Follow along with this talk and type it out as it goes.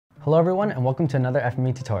Hello everyone and welcome to another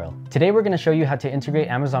FME tutorial. Today we're going to show you how to integrate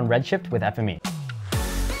Amazon Redshift with FME.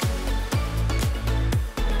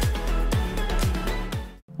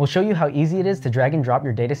 We'll show you how easy it is to drag and drop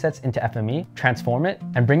your datasets into FME, transform it,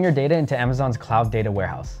 and bring your data into Amazon's cloud data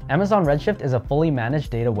warehouse. Amazon Redshift is a fully managed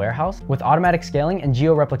data warehouse with automatic scaling and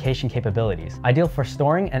geo-replication capabilities, ideal for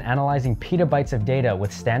storing and analyzing petabytes of data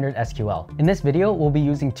with standard SQL. In this video, we'll be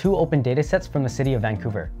using two open datasets from the city of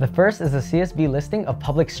Vancouver. The first is a CSV listing of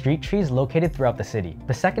public street trees located throughout the city.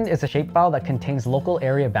 The second is a shapefile that contains local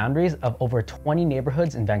area boundaries of over 20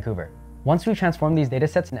 neighborhoods in Vancouver. Once we transform these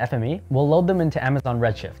datasets in FME, we'll load them into Amazon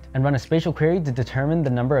Redshift and run a spatial query to determine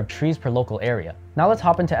the number of trees per local area. Now let's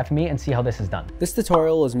hop into FME and see how this is done. This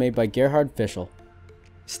tutorial was made by Gerhard Fischl.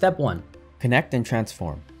 Step 1. Connect and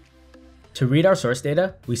transform. To read our source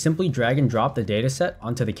data, we simply drag and drop the dataset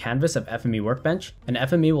onto the canvas of FME Workbench, and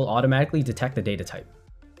FME will automatically detect the data type.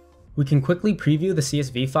 We can quickly preview the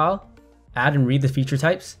CSV file, add and read the feature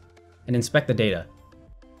types, and inspect the data.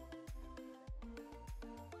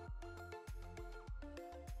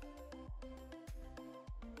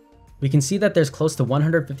 We can see that there's close to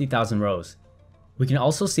 150,000 rows. We can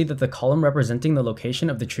also see that the column representing the location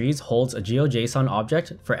of the trees holds a GeoJSON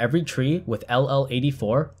object for every tree with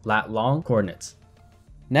LL84 lat long coordinates.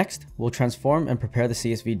 Next, we'll transform and prepare the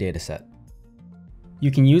CSV dataset. You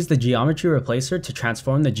can use the geometry replacer to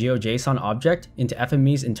transform the GeoJSON object into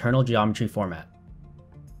FME's internal geometry format.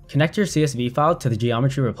 Connect your CSV file to the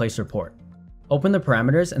geometry replacer port. Open the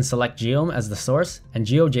parameters and select geom as the source and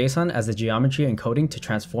GeoJSON as the geometry encoding to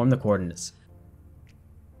transform the coordinates.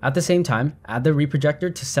 At the same time, add the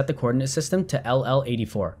reprojector to set the coordinate system to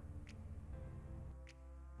LL84.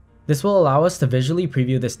 This will allow us to visually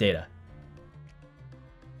preview this data.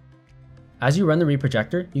 As you run the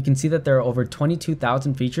reprojector, you can see that there are over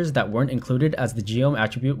 22,000 features that weren't included as the geom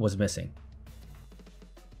attribute was missing.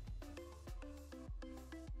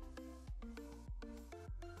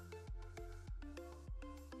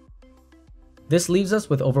 This leaves us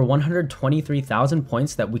with over 123,000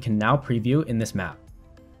 points that we can now preview in this map.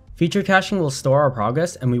 Feature caching will store our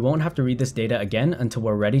progress and we won't have to read this data again until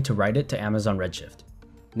we're ready to write it to Amazon Redshift.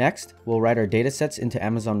 Next, we'll write our datasets into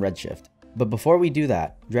Amazon Redshift. But before we do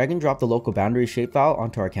that, drag and drop the local boundary shapefile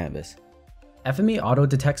onto our canvas. FME auto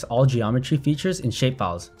detects all geometry features in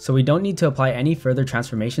shapefiles, so we don't need to apply any further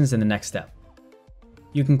transformations in the next step.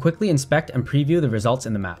 You can quickly inspect and preview the results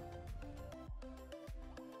in the map.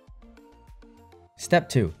 Step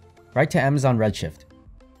 2. Write to Amazon Redshift.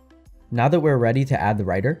 Now that we're ready to add the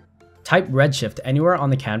writer, type Redshift anywhere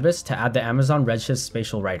on the canvas to add the Amazon Redshift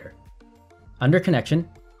spatial writer. Under Connection,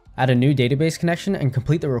 add a new database connection and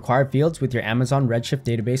complete the required fields with your Amazon Redshift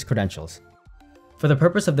database credentials. For the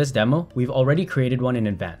purpose of this demo, we've already created one in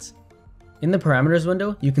advance. In the Parameters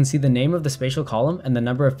window, you can see the name of the spatial column and the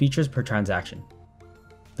number of features per transaction.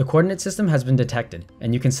 The coordinate system has been detected,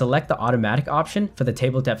 and you can select the automatic option for the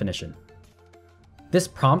table definition. This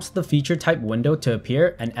prompts the feature type window to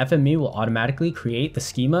appear, and FME will automatically create the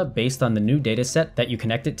schema based on the new dataset that you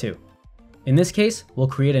connect it to. In this case, we'll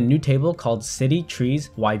create a new table called City Trees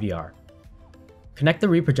YVR. Connect the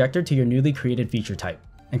reprojector to your newly created feature type,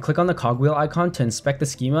 and click on the cogwheel icon to inspect the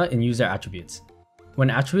schema and user attributes. When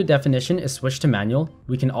attribute definition is switched to manual,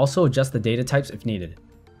 we can also adjust the data types if needed.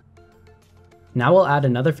 Now we'll add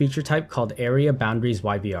another feature type called Area Boundaries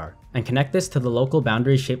YVR, and connect this to the local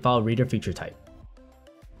boundaries shapefile reader feature type.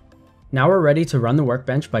 Now we're ready to run the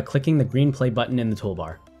workbench by clicking the green play button in the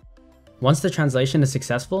toolbar. Once the translation is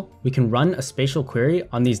successful, we can run a spatial query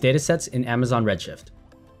on these datasets in Amazon Redshift.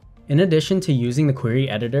 In addition to using the query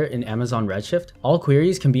editor in Amazon Redshift, all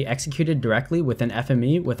queries can be executed directly within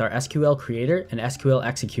FME with our SQL Creator and SQL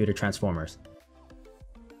Executor transformers.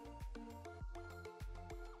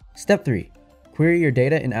 Step 3. Query your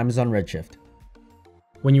data in Amazon Redshift.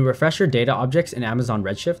 When you refresh your data objects in Amazon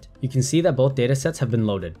Redshift, you can see that both datasets have been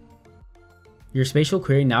loaded. Your spatial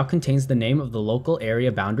query now contains the name of the local area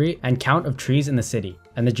boundary and count of trees in the city,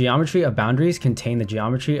 and the geometry of boundaries contain the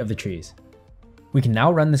geometry of the trees. We can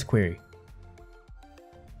now run this query.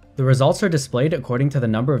 The results are displayed according to the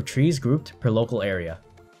number of trees grouped per local area.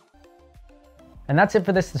 And that's it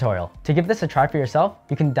for this tutorial. To give this a try for yourself,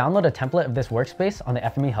 you can download a template of this workspace on the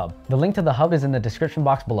FME Hub. The link to the Hub is in the description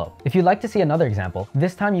box below. If you'd like to see another example,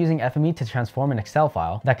 this time using FME to transform an Excel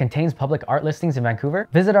file that contains public art listings in Vancouver,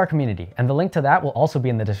 visit our community, and the link to that will also be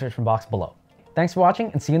in the description box below. Thanks for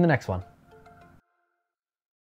watching and see you in the next one.